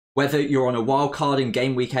Whether you're on a wildcard in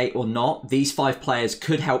game week 8 or not, these 5 players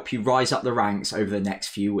could help you rise up the ranks over the next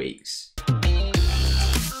few weeks.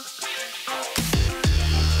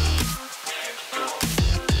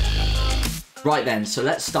 Right then, so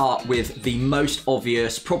let's start with the most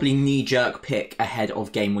obvious, probably knee-jerk pick ahead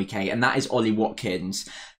of game week 8, and that is Ollie Watkins.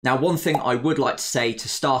 Now, one thing I would like to say to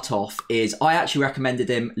start off is I actually recommended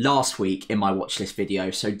him last week in my watch list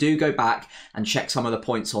video, so do go back and check some of the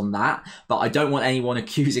points on that, but I don't want anyone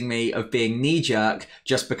accusing me of being knee-jerk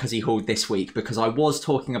just because he hauled this week, because I was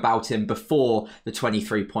talking about him before the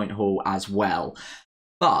 23-point haul as well.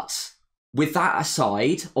 But with that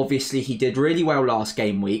aside, obviously he did really well last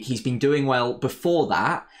game week. He's been doing well before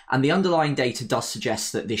that, and the underlying data does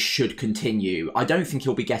suggest that this should continue. I don't think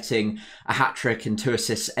he'll be getting a hat-trick and 2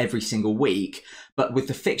 assists every single week, but with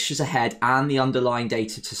the fixtures ahead and the underlying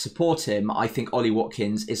data to support him, I think Ollie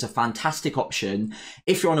Watkins is a fantastic option.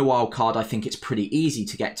 If you're on a wild card, I think it's pretty easy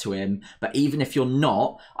to get to him, but even if you're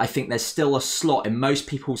not, I think there's still a slot in most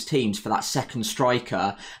people's teams for that second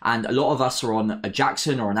striker, and a lot of us are on a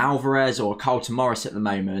Jackson or an Alvarez or a Carlton Morris at the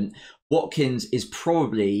moment. Watkins is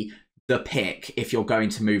probably the pick if you're going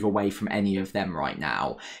to move away from any of them right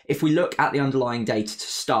now. If we look at the underlying data to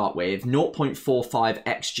start with, 0.45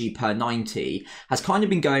 XG per 90 has kind of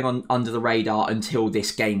been going on under the radar until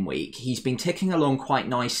this game week. He's been ticking along quite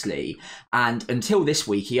nicely, and until this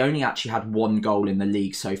week he only actually had 1 goal in the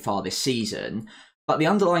league so far this season. But the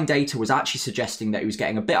underlying data was actually suggesting that he was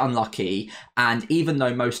getting a bit unlucky, and even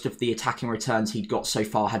though most of the attacking returns he'd got so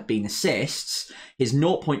far had been assists, his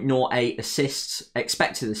 0.08 assists,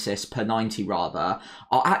 expected assists per 90 rather,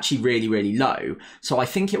 are actually really, really low. So I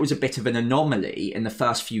think it was a bit of an anomaly in the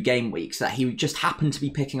first few game weeks that he just happened to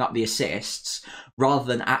be picking up the assists rather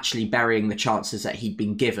than actually burying the chances that he'd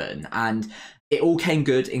been given. And it all came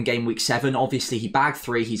good in game week 7. Obviously, he bagged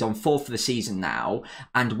 3. He's on 4 for the season now.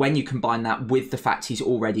 And when you combine that with the fact he's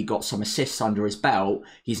already got some assists under his belt,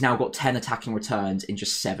 he's now got 10 attacking returns in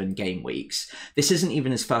just 7 game weeks. This isn't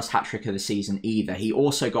even his first hat-trick of the season either. He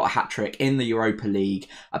also got a hat-trick in the Europa League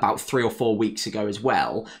about 3 or 4 weeks ago as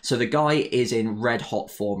well. So the guy is in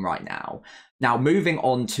red-hot form right now. Now, moving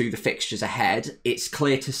on to the fixtures ahead, it's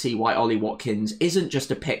clear to see why Ollie Watkins isn't just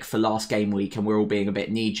a pick for last game week and we're all being a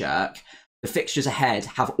bit knee-jerk. The fixtures ahead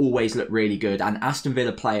have always looked really good, and Aston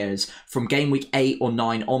Villa players from game week 8 or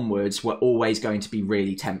 9 onwards were always going to be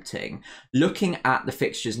really tempting. Looking at the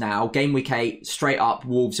fixtures now, game week 8, straight up,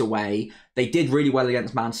 Wolves away. They did really well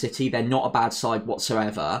against Man City. They're not a bad side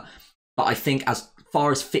whatsoever. But I think as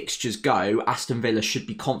far as fixtures go, Aston Villa should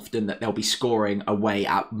be confident that they'll be scoring away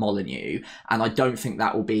at Molineux, and I don't think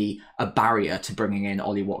that will be a barrier to bringing in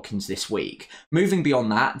Ollie Watkins this week. Moving beyond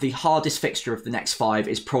that, the hardest fixture of the next 5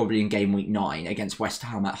 is probably in game week 9 against West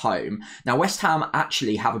Ham at home. Now, West Ham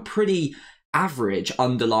actually have a pretty average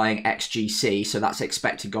underlying XGC, so that's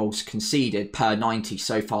expected goals conceded per 90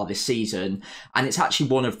 so far this season, and it's actually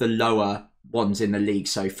one of the lower ones in the league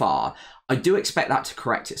so far. I do expect that to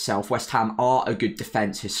correct itself. West Ham are a good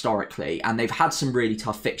defence historically, and they've had some really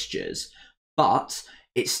tough fixtures, but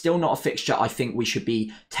it's still not a fixture I think we should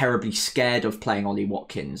be terribly scared of playing Ollie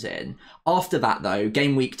Watkins in. After that though,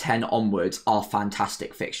 game week 10 onwards are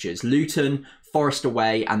fantastic fixtures. Luton, Forest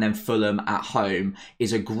away, and then Fulham at home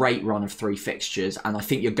is a great run of 3 fixtures, and I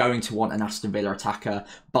think you're going to want an Aston Villa attacker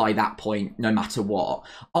by that point no matter what.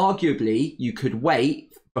 Arguably, you could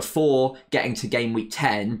wait before getting to game week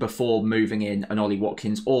 10, before moving in an Ollie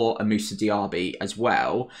Watkins or a Moussa Diaby as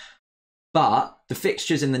well. But the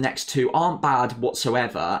fixtures in the next 2 aren't bad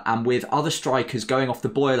whatsoever, and with other strikers going off the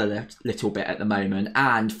boil a little bit at the moment,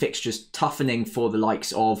 and fixtures toughening for the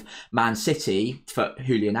likes of Man City, for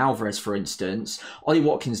Julian Alvarez for instance, Ollie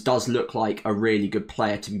Watkins does look like a really good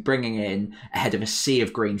player to be bringing in ahead of a sea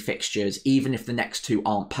of green fixtures. Even if the next 2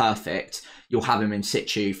 aren't perfect, you'll have him in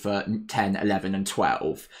situ for 10, 11 and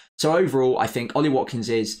 12. So overall, I think Ollie Watkins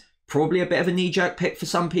is probably a bit of a knee-jerk pick for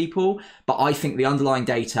some people, but I think the underlying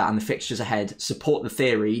data and the fixtures ahead support the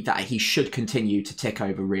theory that he should continue to tick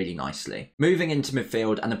over really nicely. Moving into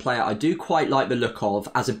midfield, and a player I do quite like the look of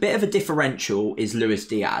as a bit of a differential is Luis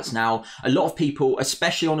Diaz. Now, a lot of people,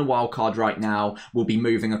 especially on a wildcard right now, will be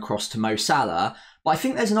moving across to Mo Salah, but I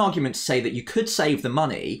think there's an argument to say that you could save the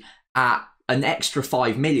money at an extra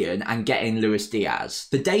 5 million and get in Luis Diaz.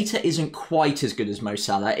 The data isn't quite as good as Mo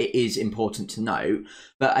Salah, it is important to note,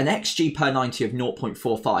 but an XG per 90 of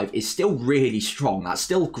 0.45 is still really strong. That's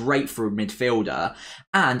still great for a midfielder,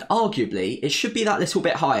 and arguably it should be that little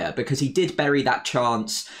bit higher because he did bury that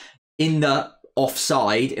chance in the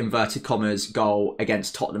offside, inverted commas, goal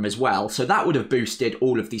against Tottenham as well. So that would have boosted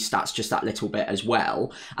all of these stats just that little bit as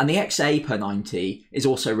well. And the XA per 90 is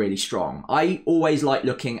also really strong. I always like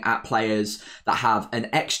looking at players that have an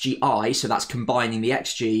XGI, so that's combining the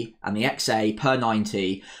XG and the XA per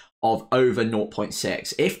 90 of over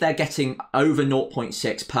 0.6. If they're getting over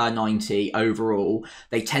 0.6 per 90 overall,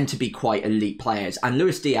 they tend to be quite elite players. And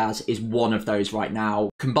Luis Diaz is one of those right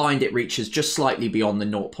now. Combined, it reaches just slightly beyond the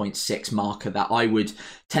 0.6 marker that I would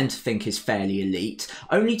tend to think is fairly elite.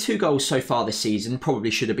 Only 2 goals so far this season,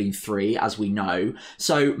 probably should have been 3, as we know.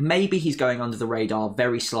 So maybe he's going under the radar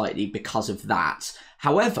very slightly because of that.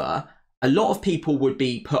 However, a lot of people would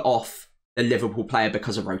be put off the Liverpool player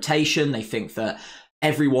because of rotation. They think that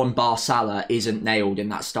everyone bar Salah isn't nailed in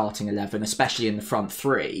that starting 11, especially in the front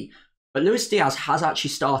 3. But Luis Diaz has actually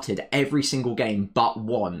started every single game but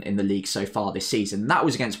one in the league so far this season. That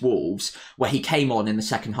was against Wolves, where he came on in the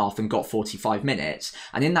second half and got 45 minutes.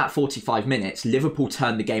 And in that 45 minutes, Liverpool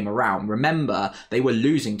turned the game around. Remember, they were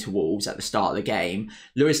losing to Wolves at the start of the game.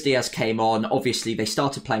 Luis Diaz came on. Obviously, they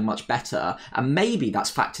started playing much better. And maybe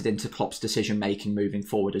that's factored into Klopp's decision-making moving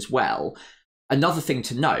forward as well. Another thing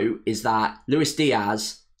to note is that Luis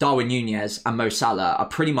Diaz, Darwin Núñez and Mo Salah are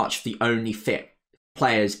pretty much the only fit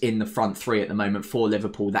players in the front 3 at the moment for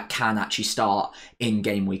Liverpool that can actually start in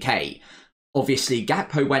game week 8. Obviously,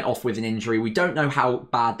 Gakpo went off with an injury. We don't know how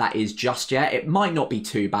bad that is just yet. It might not be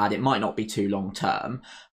too bad. It might not be too long term.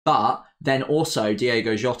 But then also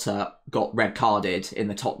Diogo Jota got red carded in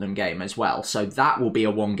the Tottenham game as well. So that will be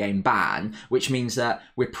a 1-game ban, which means that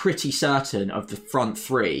we're pretty certain of the front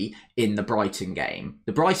 3 in the Brighton game.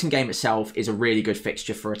 The Brighton game itself is a really good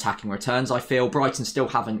fixture for attacking returns, I feel. Brighton still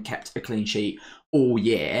haven't kept a clean sheet all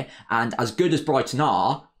year. And as good as Brighton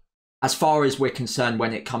are, as far as we're concerned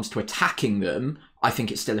when it comes to attacking them, I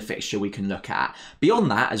think it's still a fixture we can look at. Beyond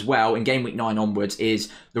that as well, in game week 9 onwards is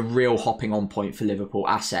the real hopping on point for Liverpool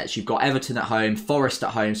assets. You've got Everton at home, Forest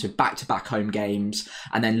at home, so back-to-back home games,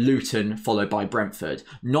 and then Luton followed by Brentford.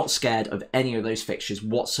 Not scared of any of those fixtures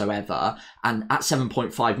whatsoever. And at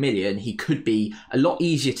 7.5 million, he could be a lot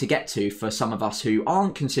easier to get to for some of us who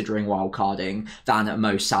aren't considering wildcarding than at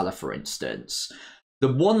Mo Salah, for instance.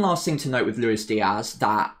 The one last thing to note with Luis Diaz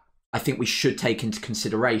that I think we should take into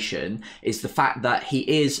consideration is the fact that he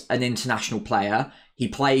is an international player. He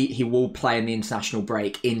will play in the international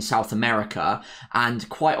break in South America, and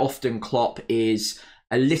quite often Klopp is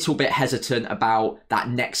a little bit hesitant about that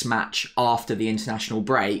next match after the international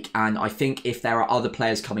break. And I think if there are other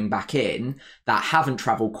players coming back in that haven't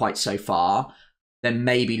travelled quite so far, then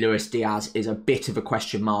maybe Luis Diaz is a bit of a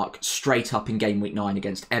question mark straight up in game week 9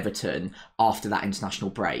 against Everton after that international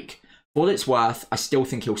break. For what it's worth, I still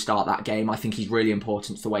think he'll start that game. I think he's really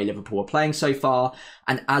important to the way Liverpool are playing so far.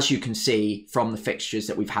 And as you can see from the fixtures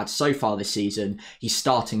that we've had so far this season, he's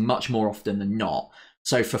starting much more often than not.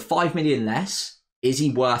 So for 5 million less, is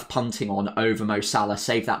he worth punting on over Mo Salah,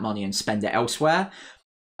 save that money and spend it elsewhere?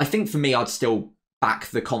 I think for me, I'd still back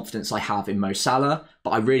the confidence I have in Mo Salah, but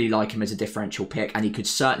I really like him as a differential pick, and he could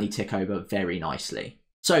certainly tick over very nicely.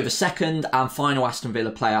 So the second and final Aston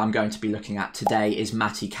Villa player I'm going to be looking at today is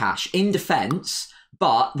Matty Cash. In defence,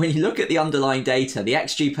 but when you look at the underlying data, the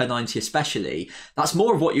XG per 90 especially, that's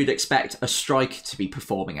more of what you'd expect a striker to be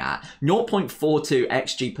performing at. 0.42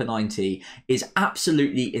 XG per 90 is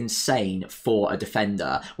absolutely insane for a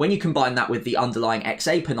defender. When you combine that with the underlying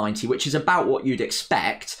XA per 90, which is about what you'd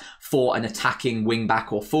expect for an attacking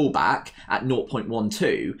wing-back or full-back at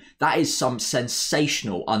 0.12, that is some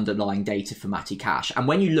sensational underlying data for Matty Cash. And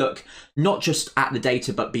when you look not just at the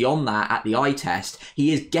data, but beyond that, at the eye test,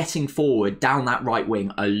 he is getting forward down that right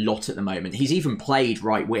wing a lot at the moment. He's even played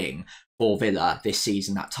right wing for Villa this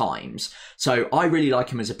season at times. So I really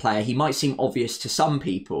like him as a player. He might seem obvious to some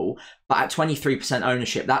people, but at 23%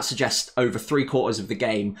 ownership, that suggests over 3/4 of the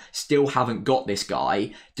game still haven't got this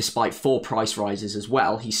guy, despite 4 price rises as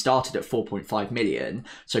well. He started at 4.5 million.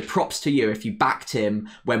 So props to you if you backed him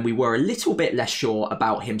when we were a little bit less sure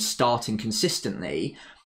about him starting consistently.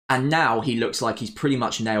 And now he looks like he's pretty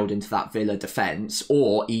much nailed into that Villa defence,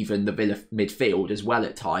 or even the Villa midfield as well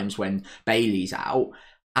at times when Bailey's out.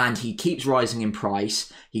 And he keeps rising in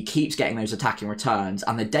price, he keeps getting those attacking returns,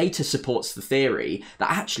 and the data supports the theory that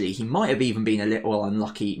actually he might have even been a little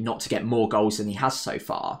unlucky not to get more goals than he has so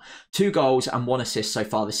far. 2 goals and 1 assist so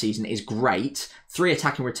far this season is great. 3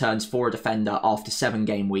 attacking returns for a defender after 7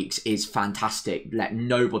 game weeks is fantastic. Let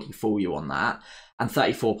nobody fool you on that. And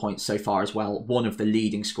 34 points so far as well, one of the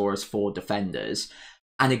leading scorers for defenders.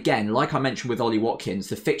 And again, like I mentioned with Ollie Watkins,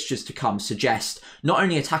 the fixtures to come suggest not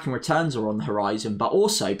only attacking returns are on the horizon, but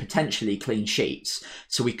also potentially clean sheets.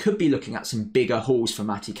 So we could be looking at some bigger hauls for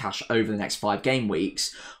Matty Cash over the next 5 game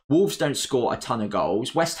weeks. Wolves don't score a ton of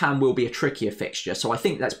goals. West Ham will be a trickier fixture. So I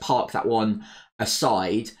think let's park that one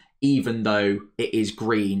aside, even though it is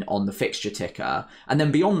green on the fixture ticker. And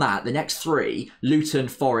then beyond that, the next 3, Luton,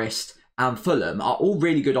 Forest and Fulham, are all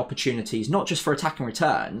really good opportunities, not just for attacking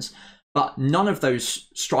returns, but none of those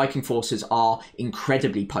striking forces are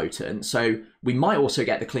incredibly potent. So we might also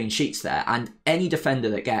get the clean sheets there. And any defender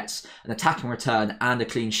that gets an attacking return and a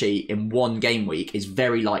clean sheet in 1 game week is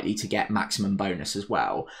very likely to get maximum bonus as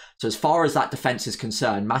well. So as far as that defence is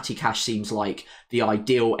concerned, Matty Cash seems like the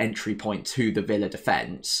ideal entry point to the Villa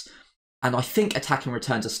defence. And I think attacking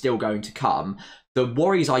returns are still going to come. The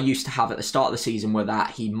worries I used to have at the start of the season were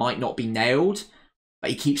that he might not be nailed, but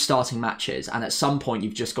he keeps starting matches. And at some point,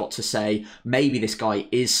 you've just got to say, maybe this guy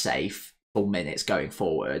is safe for minutes going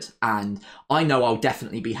forward. And I know I'll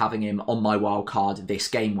definitely be having him on my wildcard this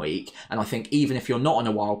game week. And I think even if you're not on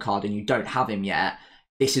a wildcard and you don't have him yet,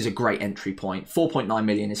 this is a great entry point. 4.9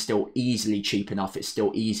 million is still easily cheap enough. It's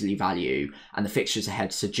still easily value. And the fixtures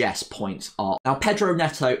ahead suggest points are. Now, Pedro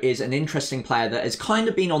Neto is an interesting player that has kind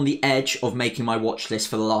of been on the edge of making my watch list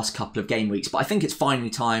for the last couple of game weeks. But I think it's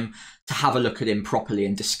finally time to have a look at him properly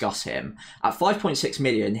and discuss him. At 5.6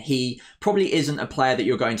 million, he probably isn't a player that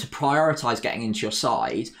you're going to prioritise getting into your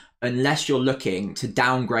side unless you're looking to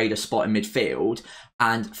downgrade a spot in midfield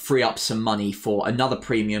and free up some money for another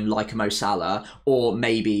premium like a Mo Salah or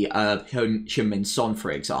maybe a Heung-min Son,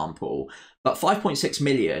 for example. But 5.6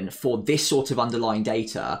 million for this sort of underlying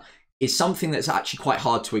data is something that's actually quite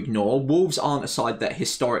hard to ignore. Wolves aren't a side that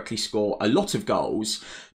historically score a lot of goals,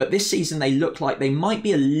 but this season they look like they might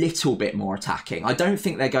be a little bit more attacking. I don't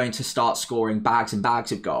think they're going to start scoring bags and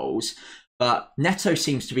bags of goals, but Neto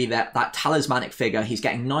seems to be that talismanic figure. He's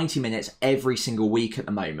getting 90 minutes every single week at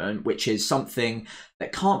the moment, which is something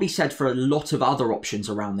that can't be said for a lot of other options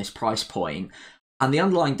around this price point. And the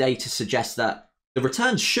underlying data suggests that the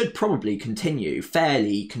returns should probably continue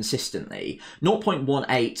fairly consistently. 0.18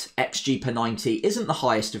 XG per 90 isn't the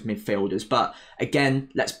highest of midfielders, but again,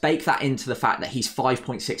 let's bake that into the fact that he's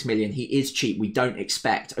 5.6 million. He is cheap. We don't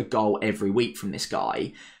expect a goal every week from this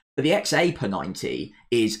guy. But the XA per 90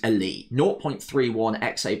 is elite. 0.31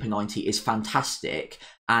 XA per 90 is fantastic.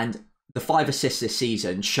 And the 5 assists this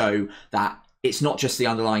season show that it's not just the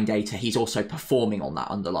underlying data, he's also performing on that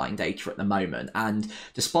underlying data at the moment. And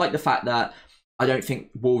despite the fact that I don't think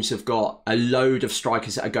Wolves have got a load of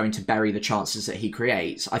strikers that are going to bury the chances that he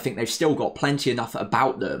creates, I think they've still got plenty enough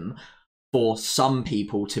about them for some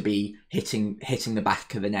people to be hitting the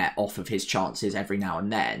back of the net off of his chances every now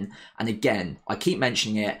and then. And again, I keep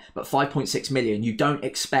mentioning it, but 5.6 million, you don't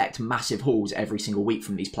expect massive hauls every single week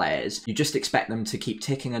from these players. You just expect them to keep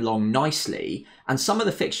ticking along nicely. And some of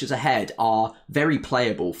the fixtures ahead are very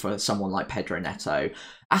playable for someone like Pedro Neto.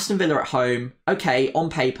 Aston Villa at home, okay, on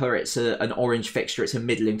paper it's an orange fixture, it's a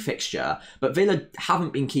middling fixture, but Villa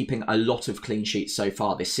haven't been keeping a lot of clean sheets so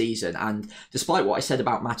far this season, and despite what I said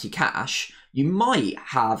about Matty Cash, you might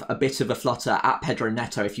have a bit of a flutter at Pedro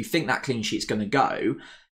Neto if you think that clean sheet's going to go.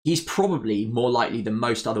 He's probably more likely than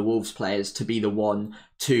most other Wolves players to be the one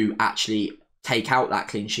to actually take out that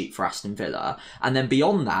clean sheet for Aston Villa. And then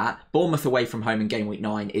beyond that, Bournemouth away from home in game week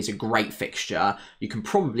 9 is a great fixture. You can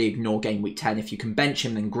probably ignore game week 10. If you can bench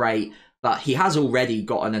him, then great. But he has already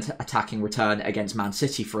got an attacking return against Man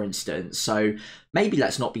City, for instance. So maybe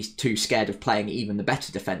let's not be too scared of playing even the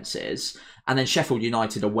better defences. And then Sheffield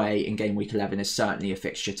United away in game week 11 is certainly a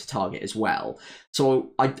fixture to target as well.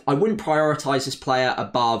 So I wouldn't prioritise this player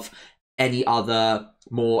above any other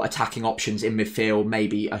more attacking options in midfield,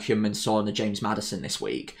 maybe a Heung-min Son, a James Maddison this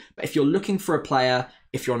week. But if you're looking for a player,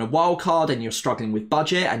 if you're on a wild card and you're struggling with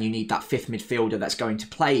budget and you need that 5th midfielder that's going to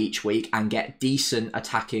play each week and get decent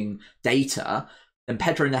attacking data, then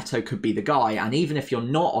Pedro Neto could be the guy. And even if you're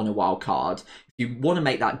not on a wild card, if you want to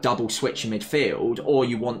make that double switch in midfield, or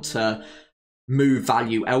you want to move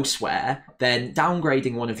value elsewhere, then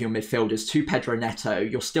downgrading one of your midfielders to Pedro Neto,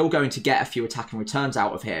 you're still going to get a few attacking returns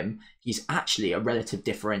out of him. He's actually a relative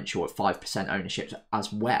differential at 5% ownership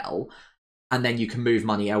as well. And then you can move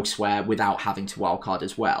money elsewhere without having to wildcard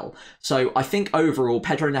as well. So I think overall,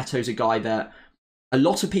 Pedro Neto's a guy that a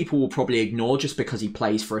lot of people will probably ignore just because he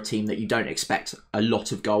plays for a team that you don't expect a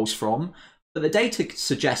lot of goals from. But the data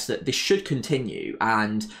suggests that this should continue,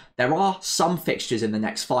 and there are some fixtures in the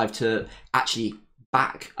next 5 to actually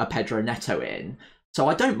back a Pedro Neto in. So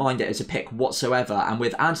I don't mind it as a pick whatsoever. And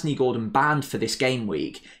with Anthony Gordon banned for this game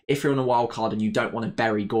week, if you're on a wildcard and you don't want to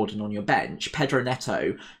bury Gordon on your bench, Pedro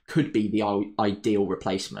Neto could be the ideal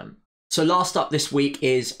replacement. So last up this week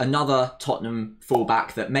is another Tottenham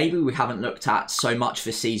fullback that maybe we haven't looked at so much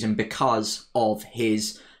this season because of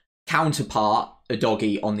his counterpart,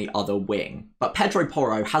 Udogie, on the other wing. But Pedro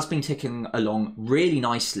Porro has been ticking along really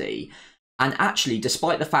nicely. And actually,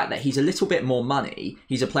 despite the fact that he's a little bit more money,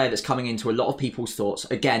 he's a player that's coming into a lot of people's thoughts.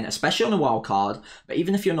 Again, especially on a wild card, but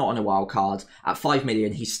even if you're not on a wild card, at 5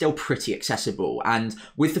 million, he's still pretty accessible. And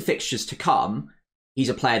with the fixtures to come, he's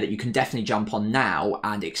a player that you can definitely jump on now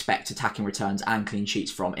and expect attacking returns and clean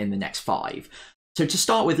sheets from in the next 5. So to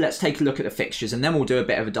start with, let's take a look at the fixtures, and then we'll do a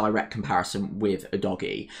bit of a direct comparison with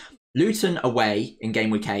Udogie. Luton away in Game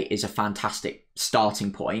Week 8 is a fantastic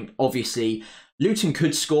starting point. Obviously, Luton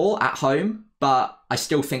could score at home, but I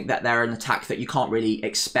still think that they're an attack that you can't really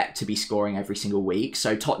expect to be scoring every single week.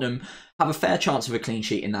 So Tottenham have a fair chance of a clean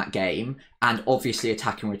sheet in that game. And obviously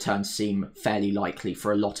attacking returns seem fairly likely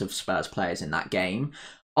for a lot of Spurs players in that game.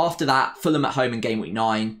 After that, Fulham at home in Game Week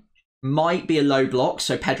 9 might be a low block.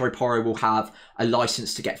 So Pedro Porro will have a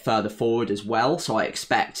license to get further forward as well. So I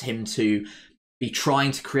expect him to be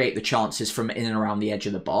trying to create the chances from in and around the edge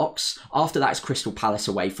of the box. After that is Crystal Palace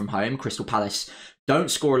away from home. Crystal Palace don't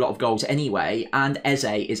score a lot of goals anyway, and Eze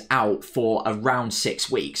is out for around 6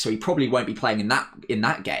 weeks, so he probably won't be playing in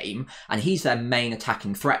that game, and he's their main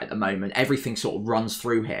attacking threat at the moment. Everything sort of runs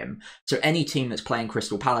through him. So any team that's playing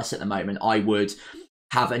Crystal Palace at the moment, I would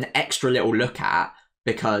have an extra little look at,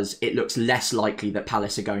 because it looks less likely that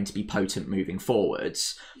Palace are going to be potent moving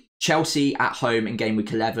forwards. Chelsea at home in Game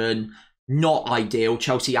Week 11, not ideal.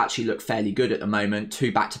 Chelsea actually look fairly good at the moment.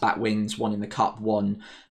 2 back-to-back wins, 1 in the cup, 1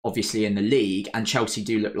 obviously in the league. And Chelsea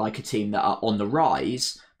do look like a team that are on the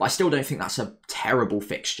rise. But I still don't think that's a terrible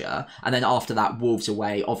fixture. And then after that, Wolves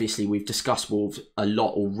away. Obviously, we've discussed Wolves a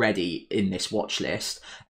lot already in this watch list.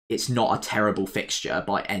 It's not a terrible fixture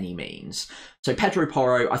by any means. So Pedro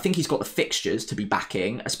Porro, I think he's got the fixtures to be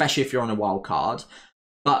backing, especially if you're on a wild card.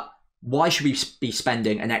 But why should we be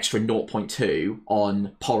spending an extra 0.2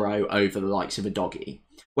 on Porro over the likes of Udogie?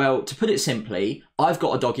 Well, to put it simply, I've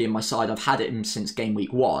got Udogie in my side. I've had him since Game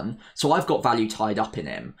Week 1, so I've got value tied up in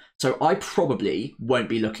him. So I probably won't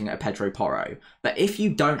be looking at a Pedro Porro. But if you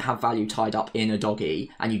don't have value tied up in Udogie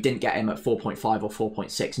and you didn't get him at 4.5 or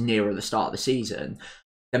 4.6 nearer the start of the season,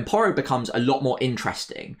 then Porro becomes a lot more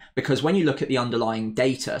interesting, because when you look at the underlying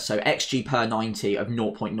data, so XG per 90 of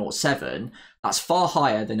 0.07, that's far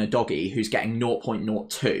higher than Udogie, who's getting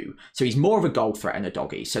 0.02. So he's more of a goal threat than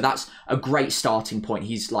Udogie. So that's a great starting point.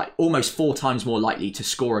 He's like almost 4 times more likely to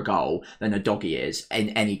score a goal than Udogie is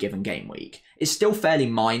in any given game week. It's still fairly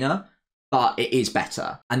minor, but it is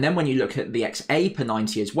better. And then when you look at the XA per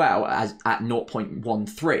 90 as well, as at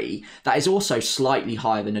 0.13, that is also slightly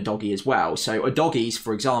higher than Udogie as well. So Udogie's,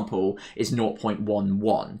 for example, is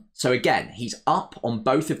 0.11. So again, he's up on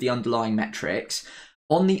both of the underlying metrics.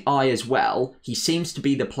 On the eye as well, he seems to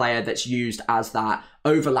be the player that's used as that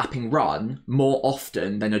overlapping run more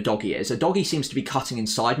often than Udogie is. Udogie seems to be cutting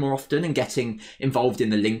inside more often and getting involved in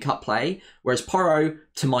the link-up play, whereas Porro,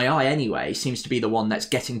 to my eye anyway, seems to be the one that's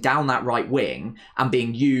getting down that right wing and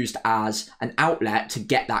being used as an outlet to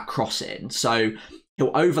get that cross in. So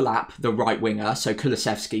he'll overlap the right winger, so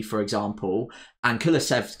Kulusevski, for example, and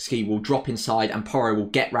Kulusevski will drop inside and Porro will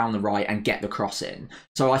get round the right and get the cross in.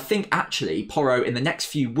 So I think actually Porro in the next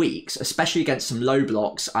few weeks, especially against some low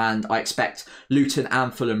blocks, and I expect Luton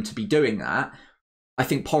and Fulham to be doing that, I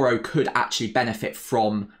think Porro could actually benefit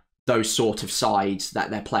from those sort of sides that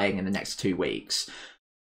they're playing in the next 2 weeks.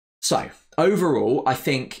 So overall, I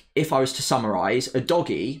think if I was to summarise,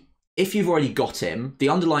 Udogie, if you've already got him, the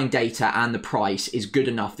underlying data and the price is good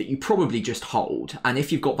enough that you probably just hold. And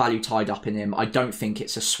if you've got value tied up in him, I don't think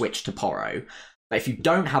it's a switch to Porro. But if you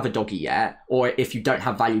don't have Udogie yet, or if you don't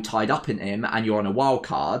have value tied up in him and you're on a wild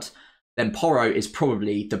card, then Porro is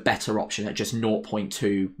probably the better option at just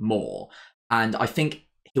 0.2 more. And I think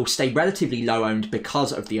he'll stay relatively low owned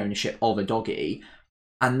because of the ownership of Udogie.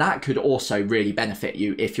 And that could also really benefit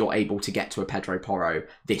you if you're able to get to a Pedro Porro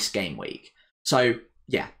this game week. So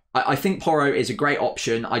yeah, I think Porro is a great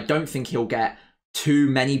option. I don't think he'll get too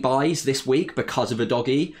many buys this week because of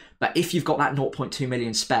Udogie, but if you've got that 0.2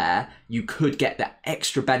 million spare, you could get the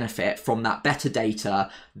extra benefit from that better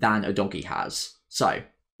data than Udogie has. So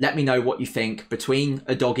let me know what you think between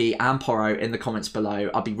Udogie and Porro in the comments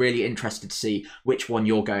below. I'll be really interested to see which one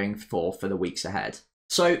you're going for the weeks ahead.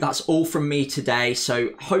 So that's all from me today. So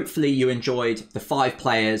hopefully you enjoyed the 5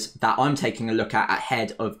 players that I'm taking a look at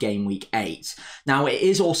ahead of game week 8. Now it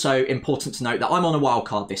is also important to note that I'm on a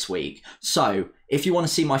wildcard this week. So if you want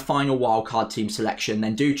to see my final wildcard team selection,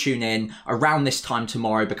 then do tune in around this time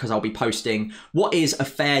tomorrow, because I'll be posting what is a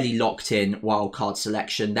fairly locked in wildcard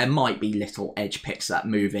selection. There might be little edge picks that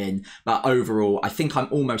move in, but overall, I think I'm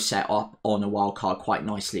almost set up on a wildcard quite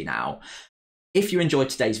nicely now. If you enjoyed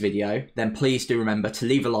today's video, then please do remember to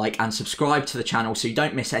leave a like and subscribe to the channel so you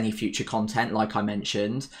don't miss any future content like I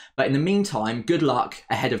mentioned. But in the meantime, good luck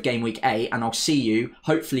ahead of game week 8, and I'll see you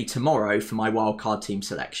hopefully tomorrow for my wildcard team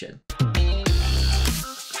selection.